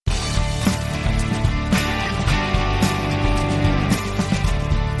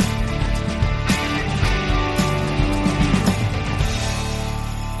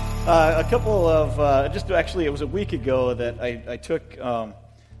a couple of, it was a week ago that I took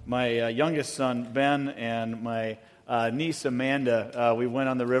my youngest son, Ben, and my niece, Amanda. We went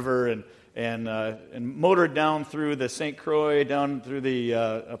on the river and motored down through the St. Croix, down through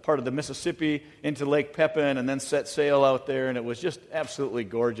the part of the Mississippi into Lake Pepin, and then set sail out there, and it was just absolutely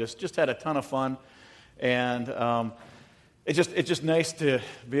gorgeous. Just had a ton of fun, and it's just nice to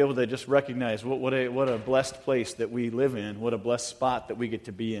be able to just recognize what a blessed place that we live in, what a blessed spot that we get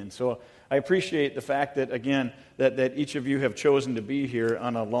to be in. So I appreciate the fact that, again, that each of you have chosen to be here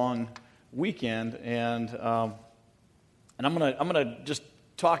on a long weekend, and I'm gonna just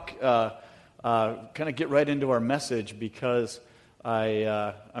talk, kind of get right into our message, because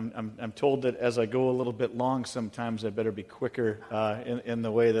I'm told that as I go a little bit long, sometimes I better be quicker in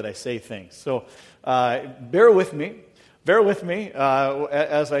the way that I say things. So bear with me. Bear with me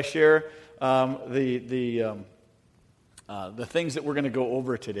as I share the things that we're going to go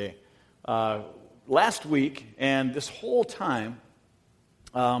over today. Last week and this whole time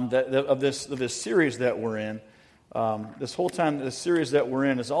of this series that we're in, this series that we're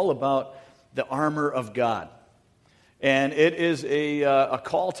in is all about the armor of God, and it is a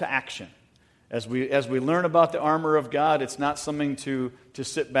call to action. As we learn about the armor of God, it's not something to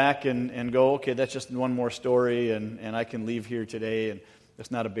sit back and go, okay, that's just one more story, and I can leave here today, and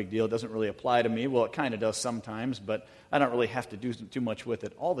it's not a big deal. It doesn't really apply to me. Well, it kind of does sometimes, but I don't really have to do too much with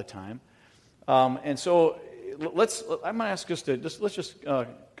it all the time. And so I'm going to ask us to let's just come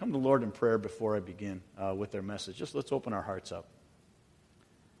to the Lord in prayer before I begin with our message. Let's open our hearts up.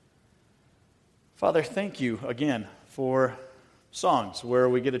 Father, thank you again for songs where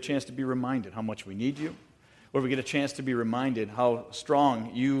we get a chance to be reminded how much we need you, where we get a chance to be reminded how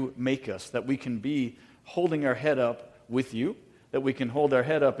strong you make us, that we can be holding our head up with you, that we can hold our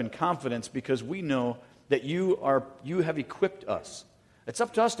head up in confidence because we know that you have equipped us. It's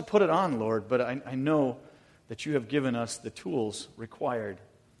up to us to put it on, Lord, but I know that you have given us the tools required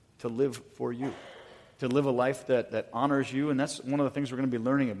to live for you, to live a life that honors you, and that's one of the things we're going to be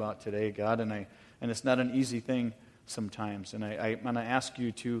learning about today, God, and it's not an easy thing sometimes, and I ask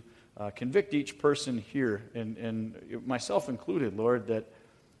you to convict each person here, and myself included, Lord, that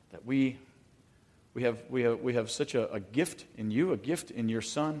we have such a gift in you, a gift in your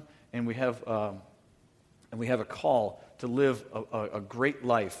Son, and we have a call to live a great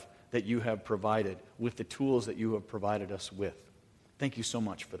life that you have provided with the tools that you have provided us with. Thank you so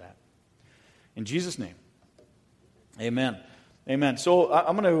much for that. In Jesus' name, amen. Amen. So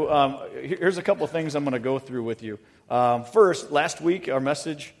I'm going to, here's a couple of things I'm going to go through with you. First, last week our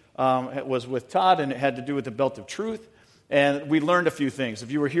message was with Todd, and it had to do with the belt of truth, and we learned a few things.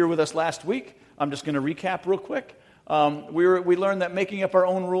 If you were here with us last week, I'm just going to recap real quick. We learned that making up our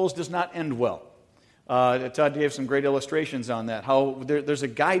own rules does not end well. Todd gave some great illustrations on that, how there's a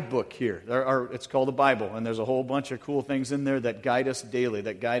guidebook here. It's called the Bible, and there's a whole bunch of cool things in there that guide us daily,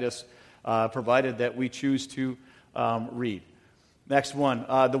 that guide us provided that we choose to read. Next one,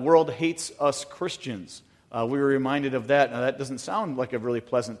 the world hates us Christians. We were reminded of that. Now, that doesn't sound like a really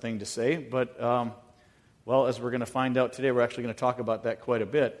pleasant thing to say, but, as we're going to find out today, we're actually going to talk about that quite a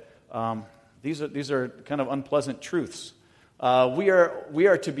bit. These are kind of unpleasant truths. We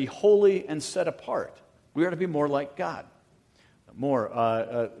are to be holy and set apart. We are to be more like God.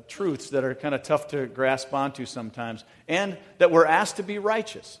 More truths that are kind of tough to grasp onto sometimes, and that we're asked to be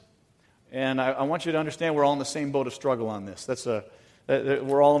righteous. And I want you to understand we're all in the same boat of struggle on this.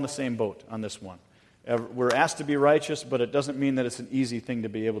 We're all in the same boat on this one. We're asked to be righteous, but it doesn't mean that it's an easy thing to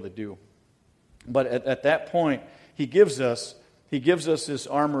be able to do. But at that point, He gives us this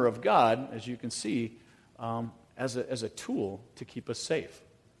armor of God, as you can see, as a tool to keep us safe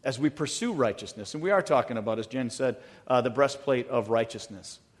as we pursue righteousness. And we are talking about, as Jen said, the breastplate of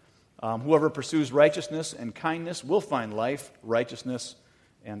righteousness. Whoever pursues righteousness and kindness will find life, righteousness,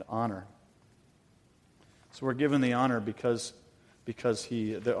 and honor. So we're given the honor because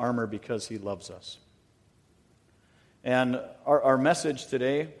He loves us. And our message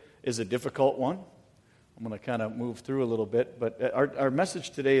today is a difficult one. I'm going to kind of move through a little bit, but our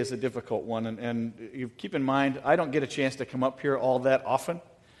message today is a difficult one. And you keep in mind, I don't get a chance to come up here all that often.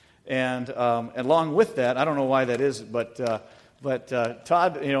 And along with that, I don't know why that is, but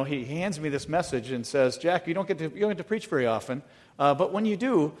Todd, he hands me this message and says, "Jack, you don't get to preach very often, but when you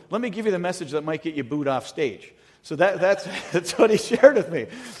do, let me give you the message that might get you booed off stage." So that's what he shared with me,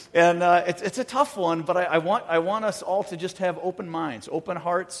 and it's a tough one. But I want us all to just have open minds, open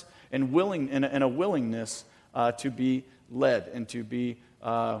hearts, and a willingness to be led and to be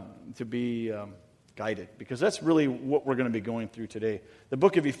guided, because that's really what we're going to be going through today. The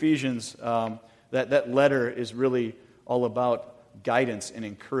book of Ephesians, that letter is really all about guidance and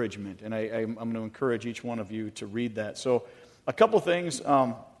encouragement. And I'm going to encourage each one of you to read that. So a couple things.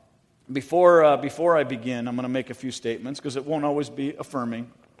 Before I begin, I'm going to make a few statements because it won't always be affirming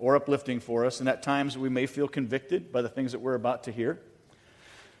or uplifting for us. And at times we may feel convicted by the things that we're about to hear.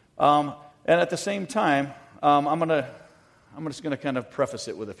 And at the same time, I'm just going to kind of preface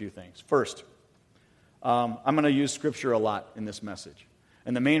it with a few things. First, I'm going to use Scripture a lot in this message.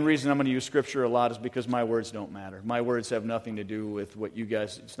 And the main reason I'm going to use Scripture a lot is because my words don't matter. My words have nothing to do with what you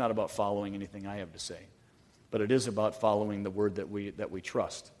guys, it's not about following anything I have to say. But it is about following the word that we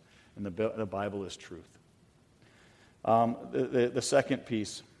trust. And the Bible is truth. The second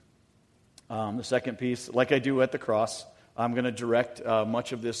piece, like I do at the cross, I'm going to direct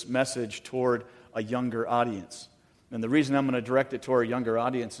much of this message toward a younger audience. And the reason I'm going to direct it toward a younger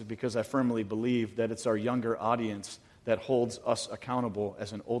audience is because I firmly believe that it's our younger audience that holds us accountable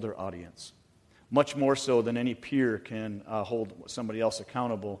as an older audience. Much more so than any peer can hold somebody else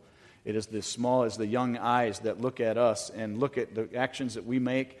accountable. It is the young eyes that look at us and look at the actions that we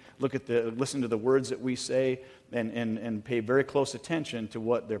make, listen to the words that we say, and pay very close attention to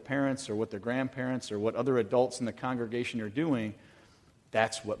what their parents or what their grandparents or what other adults in the congregation are doing.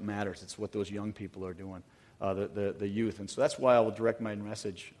 That's what matters. It's what those young people are doing, the youth. And so that's why I will direct my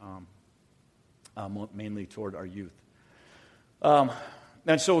message mainly toward our youth. And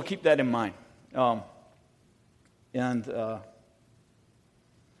so we'll keep that in mind.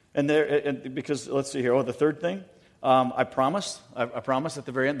 Because let's see here. The third thing, I promise at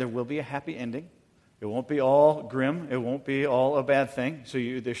the very end there will be a happy ending. It won't be all grim. It won't be all a bad thing. So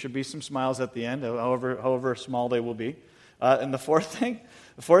there should be some smiles at the end, however small they will be. And the fourth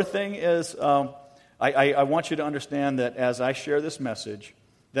thing is I want you to understand that as I share this message,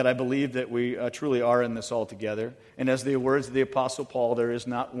 that I believe that we truly are in this all together. And as the words of the Apostle Paul, there is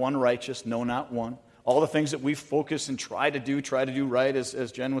not one righteous, no, not one. All the things that we focus and try to do right,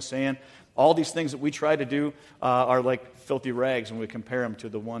 as Jen was saying, all these things that we try to do are like filthy rags when we compare them to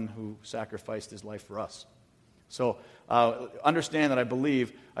the one who sacrificed his life for us. So understand that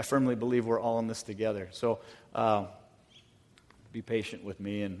I firmly believe we're all in this together. So be patient with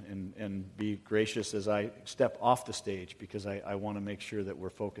me and be gracious as I step off the stage because I want to make sure that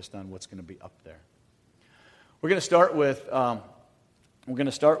we're focused on what's going to be up there. We're going to start with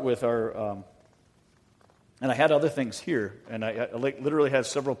our... And I had other things here, and I literally had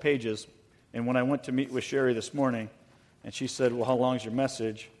several pages. And when I went to meet with Sherry this morning, and she said, well, how long is your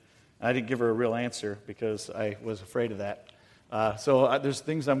message? And I didn't give her a real answer because I was afraid of that. So there's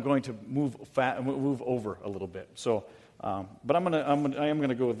things I'm going to move over a little bit. So, but I am going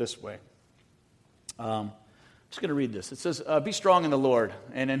to go this way. I'm just going to read this. It says, be strong in the Lord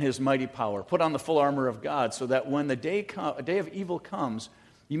and in his mighty power. Put on the full armor of God so that when a day of evil comes,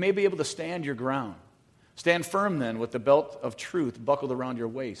 you may be able to stand your ground. Stand firm then with the belt of truth buckled around your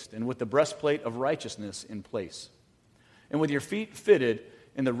waist and with the breastplate of righteousness in place. And with your feet fitted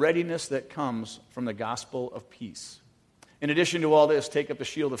in the readiness that comes from the gospel of peace. In addition to all this, take up the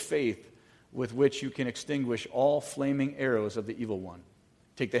shield of faith with which you can extinguish all flaming arrows of the evil one.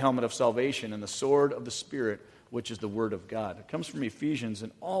 Take the helmet of salvation and the sword of the Spirit, which is the word of God. It comes from Ephesians,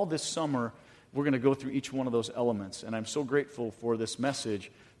 and all this summer we're going to go through each one of those elements. And I'm so grateful for this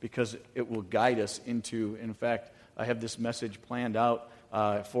message because it will guide us into, in fact, I have this message planned out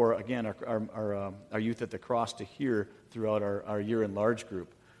for, again, our youth at the cross to hear throughout our year in large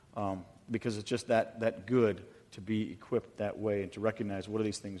group because it's just that good to be equipped that way and to recognize what do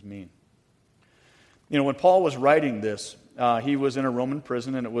these things mean. You know, when Paul was writing this, he was in a Roman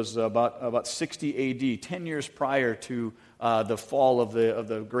prison, and it was about 60 A.D., 10 years prior to the fall of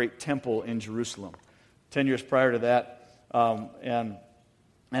the great temple in Jerusalem. 10 years prior to that,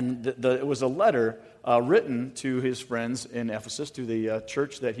 it was a letter written to his friends in Ephesus, to the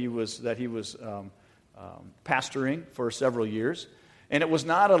church that he was pastoring for several years. And it was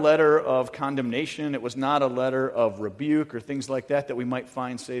not a letter of condemnation. It was not a letter of rebuke or things like that we might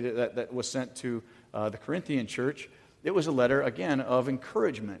find, say, that was sent to the Corinthian church. It was a letter, again, of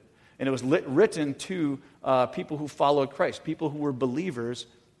encouragement. And it was written to people who followed Christ, people who were believers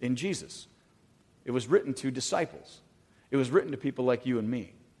in Jesus. It was written to disciples. It was written to people like you and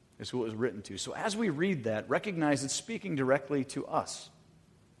me. Is who it was written to. So as we read that, recognize it's speaking directly to us.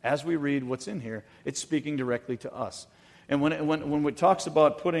 As we read what's in here, it's speaking directly to us. And when it talks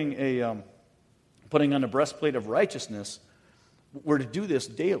about putting on a breastplate of righteousness, we're to do this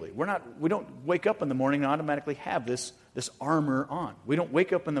daily. We don't wake up in the morning and automatically have this armor on. We don't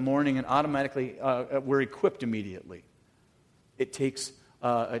wake up in the morning and automatically we're equipped immediately. It takes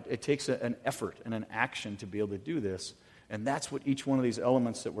an effort and an action to be able to do this. And that's what each one of these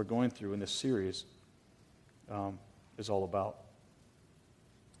elements that we're going through in this series is all about.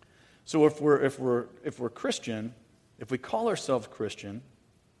 So if we're Christian, if we call ourselves Christian,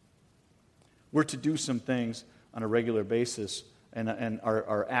 we're to do some things on a regular basis, and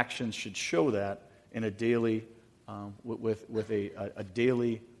our actions should show that in a daily, with a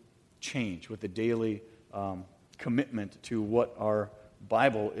daily change, with a daily commitment to what our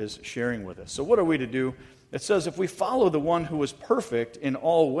Bible is sharing with us. So what are we to do? It says, if we follow the one who is perfect in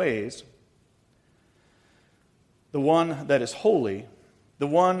all ways, the one that is holy, the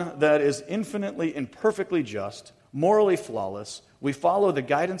one that is infinitely and perfectly just, morally flawless, we follow the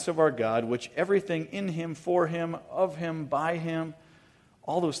guidance of our God, which everything in him, for him, of him, by him,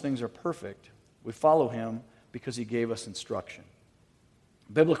 all those things are perfect. We follow him because he gave us instruction.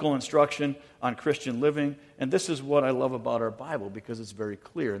 Biblical instruction on Christian living, and this is what I love about our Bible because it's very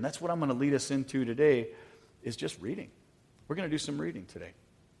clear. And that's what I'm going to lead us into today, is just reading. We're going to do some reading today.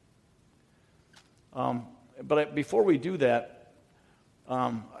 But before we do that,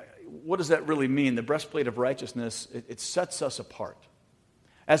 what does that really mean? The breastplate of righteousness, it sets us apart.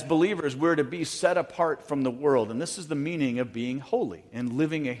 As believers, we're to be set apart from the world, and this is the meaning of being holy and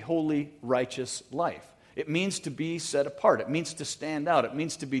living a holy, righteous life. It means to be set apart. It means to stand out. It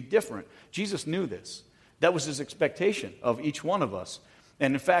means to be different. Jesus knew this. That was his expectation of each one of us.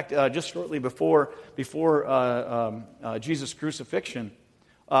 And in fact, just shortly before Jesus' crucifixion,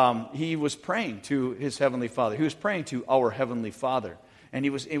 he was praying to his heavenly Father. He was praying to our heavenly Father. And he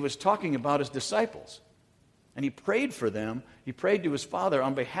was talking about his disciples. And he prayed for them. He prayed to his Father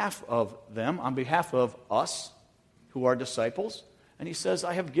on behalf of them, on behalf of us, who are disciples. And he says,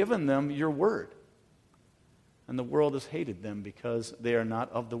 I have given them your word. And the world has hated them because they are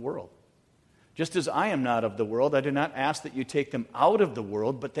not of the world. Just as I am not of the world, I do not ask that you take them out of the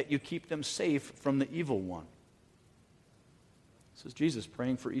world, but that you keep them safe from the evil one. This is Jesus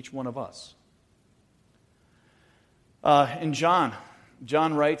praying for each one of us. In John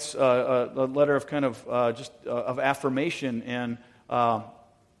writes a letter of kind of of affirmation, and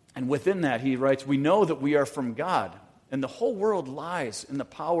within that he writes, we know that we are from God, and the whole world lies in the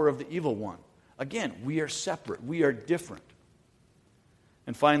power of the evil one. Again, we are separate. We are different.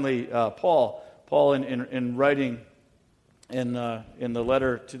 And finally, Paul in writing in the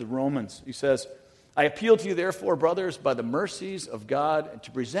letter to the Romans, he says, I appeal to you, therefore, brothers, by the mercies of God,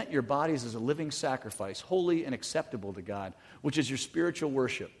 to present your bodies as a living sacrifice, holy and acceptable to God, which is your spiritual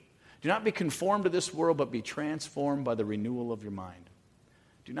worship. Do not be conformed to this world, but be transformed by the renewal of your mind.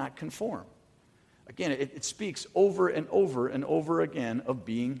 Do not conform. Again, it speaks over and over and over again of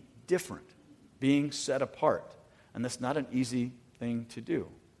being different, being set apart. And that's not an easy thing to do.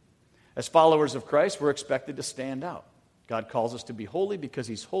 As followers of Christ, we're expected to stand out. God calls us to be holy because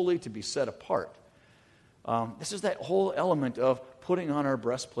he's holy, to be set apart. This is that whole element of putting on our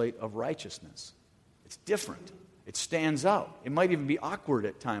breastplate of righteousness. It's different. It stands out. It might even be awkward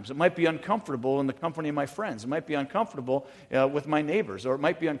at times. It might be uncomfortable in the company of my friends. It might be uncomfortable with my neighbors, or it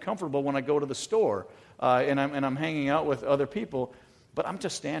might be uncomfortable when I go to the store and I'm hanging out with other people. But I'm to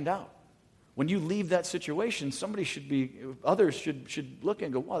stand out. When you leave that situation, others should look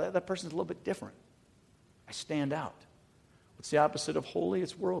and go, wow, that person's a little bit different. I stand out. What's the opposite of holy?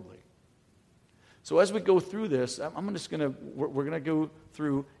 It's worldly. So as we go through this, we're going to go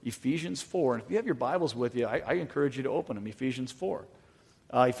through Ephesians 4. And if you have your Bibles with you, I encourage you to open them, Ephesians 4.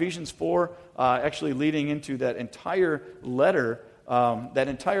 Ephesians 4, actually leading into that entire letter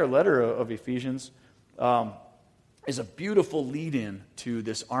of Ephesians, is a beautiful lead-in to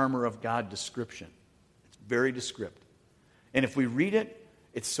this armor of God description. It's very descriptive. And if we read it,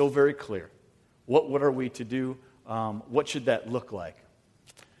 it's so very clear. What are we to do? What should that look like?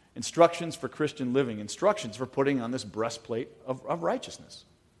 Instructions for Christian living. Instructions for putting on this breastplate of righteousness.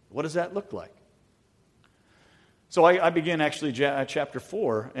 What does that look like? So I begin actually chapter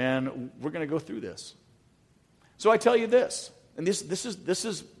 4, and we're going to go through this. So I tell you this, and this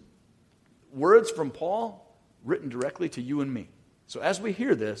is words from Paul written directly to you and me. So as we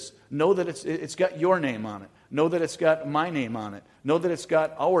hear this, know that it's got your name on it. Know that it's got my name on it. Know that it's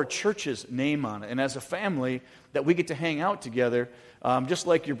got our church's name on it. And as a family, that we get to hang out together, just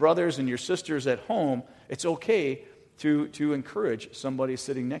like your brothers and your sisters at home, it's okay to encourage somebody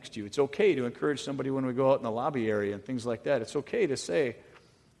sitting next to you. It's okay to encourage somebody when we go out in the lobby area and things like that. It's okay to say,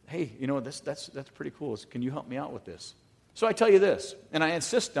 hey, that's pretty cool. Can you help me out with this? So I tell you this, and I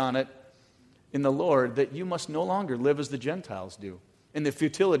insist on it in the Lord, that you must no longer live as the Gentiles do, in the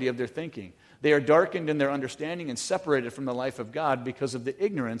futility of their thinking. They are darkened in their understanding and separated from the life of God because of the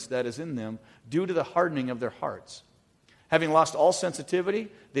ignorance that is in them due to the hardening of their hearts. Having lost all sensitivity,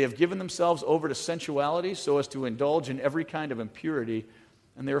 they have given themselves over to sensuality so as to indulge in every kind of impurity,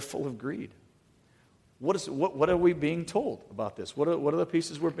 and they are full of greed. What are we being told about this? What are the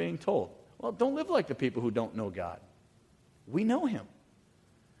pieces we're being told? Well, don't live like the people who don't know God. We know Him.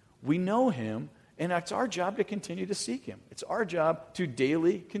 We know Him, and it's our job to continue to seek Him. It's our job to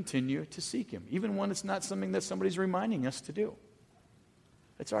daily continue to seek Him, even when it's not something that somebody's reminding us to do.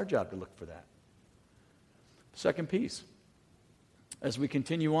 It's our job to look for that. Second piece, as we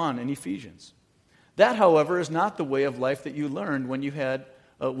continue on in Ephesians. That, however, is not the way of life that you learned when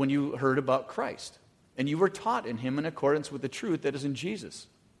you heard about Christ, and you were taught in Him in accordance with the truth that is in Jesus.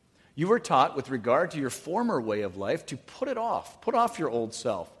 You were taught with regard to your former way of life to put off your old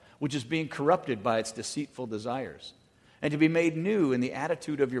self, which is being corrupted by its deceitful desires, and to be made new in the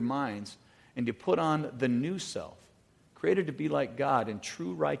attitude of your minds, and to put on the new self, created to be like God in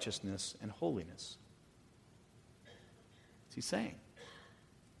true righteousness and holiness. What's he saying?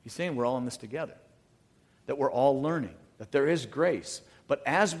 He's saying we're all in this together, that we're all learning, that there is grace. But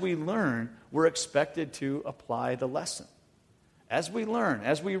as we learn, we're expected to apply the lesson. As we learn,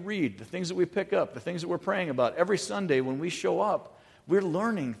 as we read, the things that we pick up, the things that we're praying about, every Sunday when we show up, we're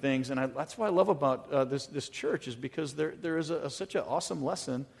learning things. And that's what I love about this church, is because there is such an awesome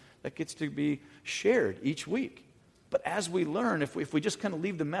lesson that gets to be shared each week. But as we learn, if we just kind of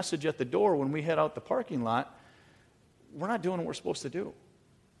leave the message at the door when we head out the parking lot, we're not doing what we're supposed to do.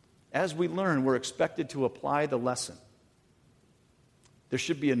 As we learn, we're expected to apply the lesson. There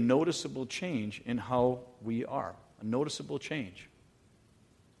should be a noticeable change in how we are. A noticeable change.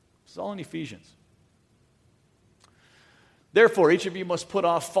 This is all in Ephesians. Therefore, each of you must put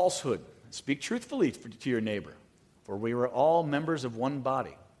off falsehood. Speak truthfully to your neighbor, for we are all members of one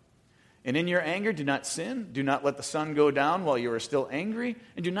body. And in your anger, do not sin. Do not let the sun go down while you are still angry.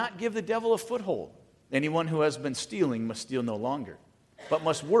 And do not give the devil a foothold. Anyone who has been stealing must steal no longer, but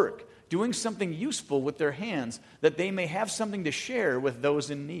must work, doing something useful with their hands, that they may have something to share with those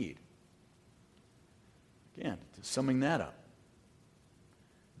in need. Again, summing that up.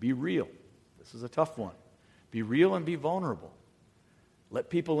 Be real. This is a tough one. Be real and be vulnerable. Let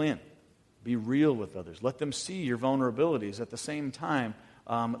people in. Be real with others. Let them see your vulnerabilities. At the same time,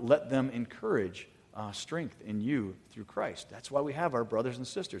 let them encourage strength in you through Christ. That's why we have our brothers and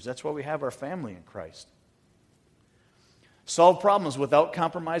sisters. That's why we have our family in Christ. Solve problems without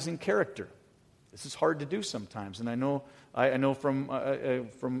compromising character. This is hard to do sometimes, and I know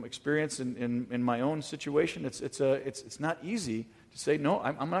from experience in my own situation, it's not easy to say, no,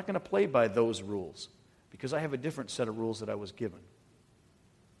 I'm not going to play by those rules, because I have a different set of rules that I was given.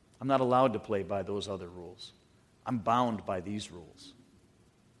 I'm not allowed to play by those other rules. I'm bound by these rules.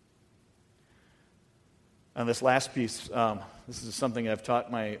 And this last piece, this is something I've taught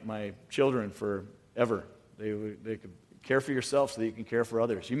my children forever. They could care for yourself so that you can care for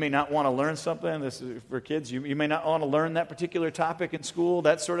others. You may not want to learn something. This is for kids. You may not want to learn that particular topic in school,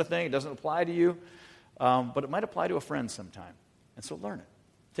 that sort of thing. It doesn't apply to you. But it might apply to a friend sometime. And so learn it.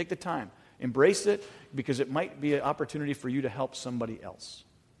 Take the time. Embrace it, because it might be an opportunity for you to help somebody else.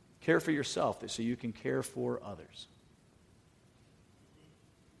 Care for yourself so you can care for others.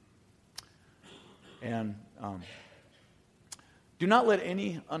 And do not let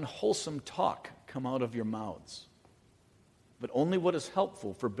any unwholesome talk come out of your mouths, but only what is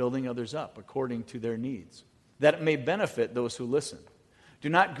helpful for building others up according to their needs, that it may benefit those who listen. Do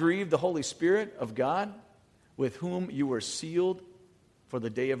not grieve the Holy Spirit of God, with whom you were sealed for the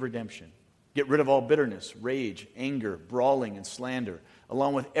day of redemption. Get rid of all bitterness, rage, anger, brawling, and slander,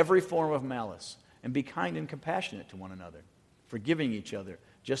 along with every form of malice, and be kind and compassionate to one another, forgiving each other,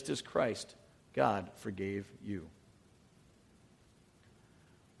 just as Christ, God, forgave you.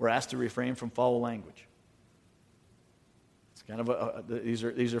 We're asked to refrain from foul language. It's kind of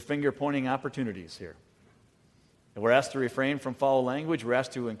these are finger-pointing opportunities here. And we're asked to refrain from foul language. We're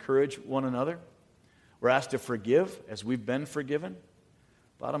asked to encourage one another. We're asked to forgive as we've been forgiven.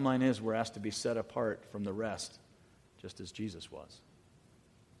 Bottom line is, we're asked to be set apart from the rest, just as Jesus was.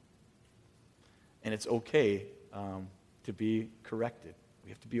 And it's okay to be corrected.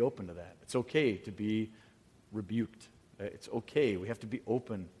 We have to be open to that. It's okay to be rebuked. It's okay. We have to be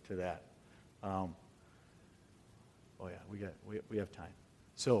open to that. We have time.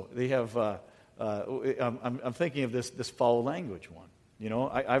 So they have. I'm thinking of this foul language one. You know,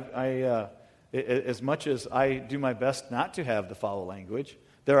 as much as I do my best not to have the foul language,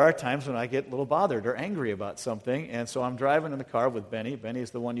 there are times when I get a little bothered or angry about something, and so I'm driving in the car with Benny. Benny is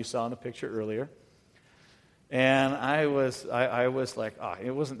the one you saw in the picture earlier. And I was like,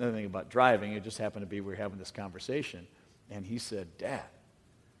 it wasn't anything about driving. It just happened to be we were having this conversation. And he said, Dad,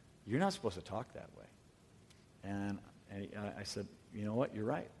 you're not supposed to talk that way. And I said, you know what? You're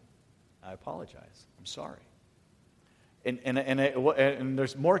right. I apologize. I'm sorry. And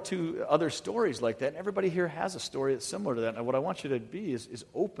there's more to other stories like that. And everybody here has a story that's similar to that. And what I want you to be is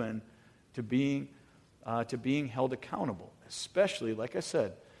open to being held accountable, especially, like I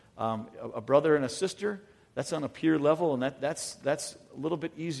said, a brother and a sister. That's on a peer level, and that's a little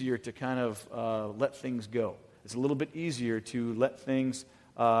bit easier to kind of let things go. It's a little bit easier to let things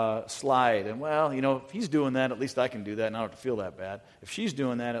slide. And, well, if he's doing that, at least I can do that, and I don't have to feel that bad. If she's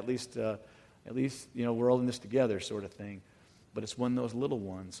doing that, at least we're all in this together, sort of thing. But it's when those little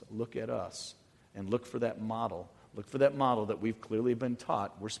ones look at us and look for that model. Look for that model that we've clearly been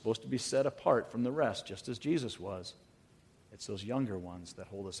taught. We're supposed to be set apart from the rest, just as Jesus was. It's those younger ones that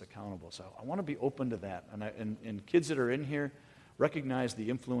hold us accountable. So I want to be open to that. And kids that are in here, recognize the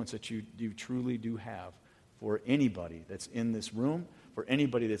influence that you truly do have for anybody that's in this room, for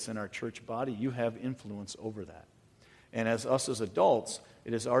anybody that's in our church body. You have influence over that. And as us as adults,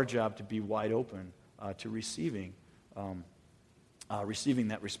 it is our job to be wide open to receiving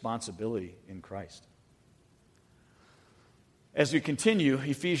that responsibility in Christ. As we continue,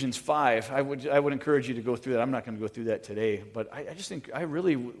 Ephesians 5, I would encourage you to go through that. I'm not going to go through that today, but I just think I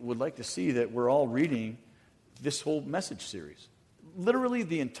really would like to see that we're all reading this whole message series. Literally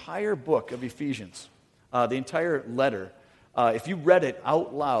the entire book of Ephesians, the entire letter. If you read it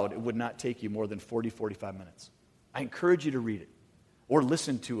out loud, it would not take you more than 45 minutes. I encourage you to read it or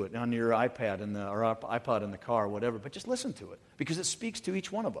listen to it on your iPad or iPod in the car or whatever, but just listen to it because it speaks to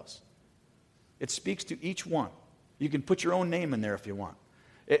each one of us. It speaks to each one. You can put your own name in there if you want.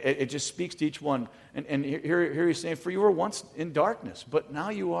 It just speaks to each one. And here he's saying, for you were once in darkness, but now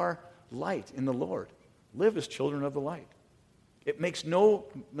you are light in the Lord. Live as children of the light. It makes no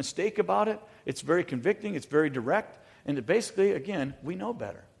mistake about it. It's very convicting. It's very direct. And basically, again, we know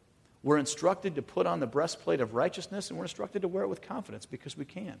better. We're instructed to put on the breastplate of righteousness, and we're instructed to wear it with confidence because we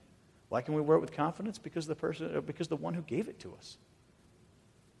can. Why can we wear it with confidence? Because the one who gave it to us.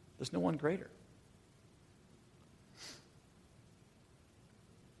 There's no one greater.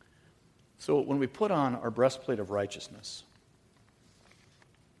 So when we put on our breastplate of righteousness,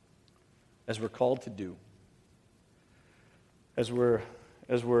 as we're called to do, as we're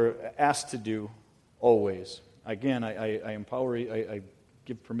asked to do always, again, I empower you, I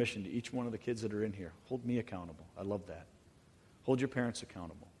give permission to each one of the kids that are in here. Hold me accountable. I love that. Hold your parents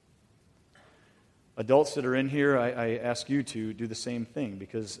accountable. Adults that are in here, I ask you to do the same thing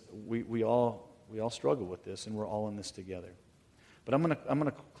because we all struggle with this and we're all in this together. But I'm going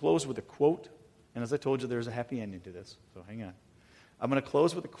to close with a quote, and as I told you, there's a happy ending to this, so hang on. I'm going to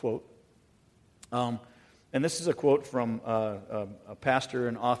close with a quote, and this is a quote from a pastor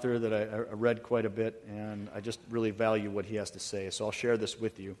and author that I read quite a bit, and I just really value what he has to say, so I'll share this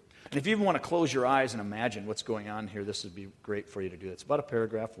with you. And if you even want to close your eyes and imagine what's going on here, this would be great for you to do. It's about a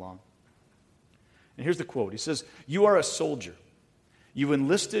paragraph long. And here's the quote. He says, "You are a soldier. You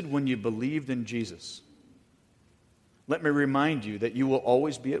enlisted when you believed in Jesus. Let me remind you that you will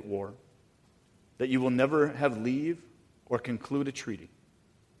always be at war, that you will never have leave or conclude a treaty.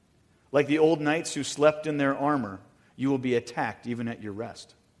 Like the old knights who slept in their armor, you will be attacked even at your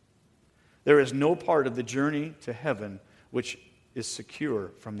rest. There is no part of the journey to heaven which is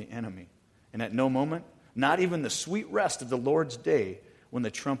secure from the enemy, and at no moment, not even the sweet rest of the Lord's day, when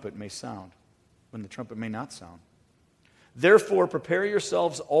the trumpet may not sound. Therefore, prepare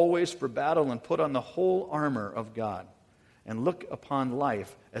yourselves always for battle and put on the whole armor of God and look upon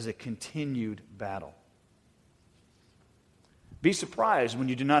life as a continued battle. Be surprised when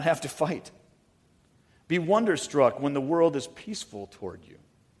you do not have to fight. Be wonderstruck when the world is peaceful toward you.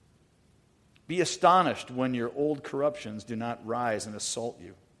 Be astonished when your old corruptions do not rise and assault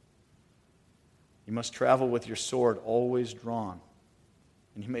you. You must travel with your sword always drawn,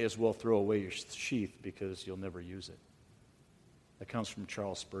 and you may as well throw away your sheath because you'll never use it." That comes from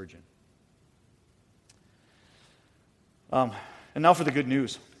Charles Spurgeon. And now for the good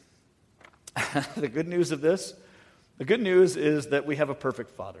news. The good news of this. The good news is that we have a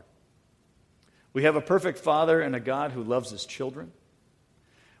perfect Father. We have a perfect Father and a God who loves His children.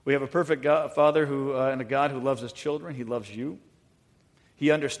 We have a perfect Father and a God who loves His children. He loves you.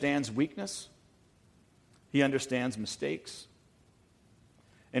 He understands weakness. He understands mistakes.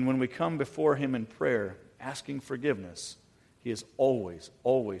 And when we come before Him in prayer, asking forgiveness, He is always,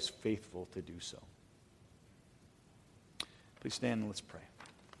 always faithful to do so. Please stand and let's pray.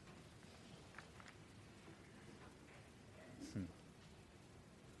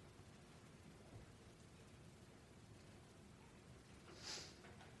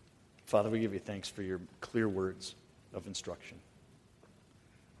 Father, we give you thanks for your clear words of instruction.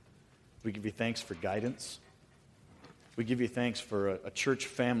 We give you thanks for guidance. We give you thanks for a church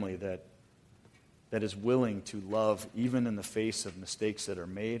family that that is willing to love even in the face of mistakes that are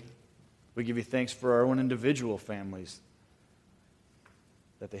made. We give you thanks for our own individual families,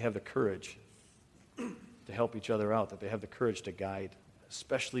 that they have the courage to help each other out, that they have the courage to guide,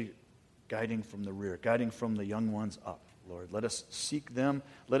 especially guiding from the rear, guiding from the young ones up, Lord. Let us seek them.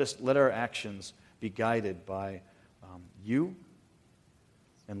 Let our actions be guided by you,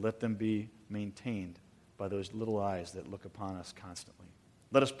 and let them be maintained by those little eyes that look upon us constantly.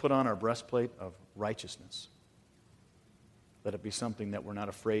 Let us put on our breastplate of righteousness. Let it be something that we're not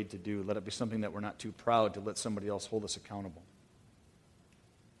afraid to do. Let it be something that we're not too proud to let somebody else hold us accountable.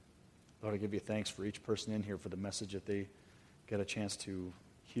 Lord, I give you thanks for each person in here, for the message that they get a chance to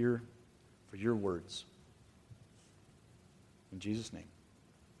hear, for your words. In Jesus' name.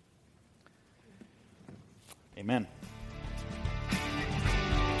 Amen.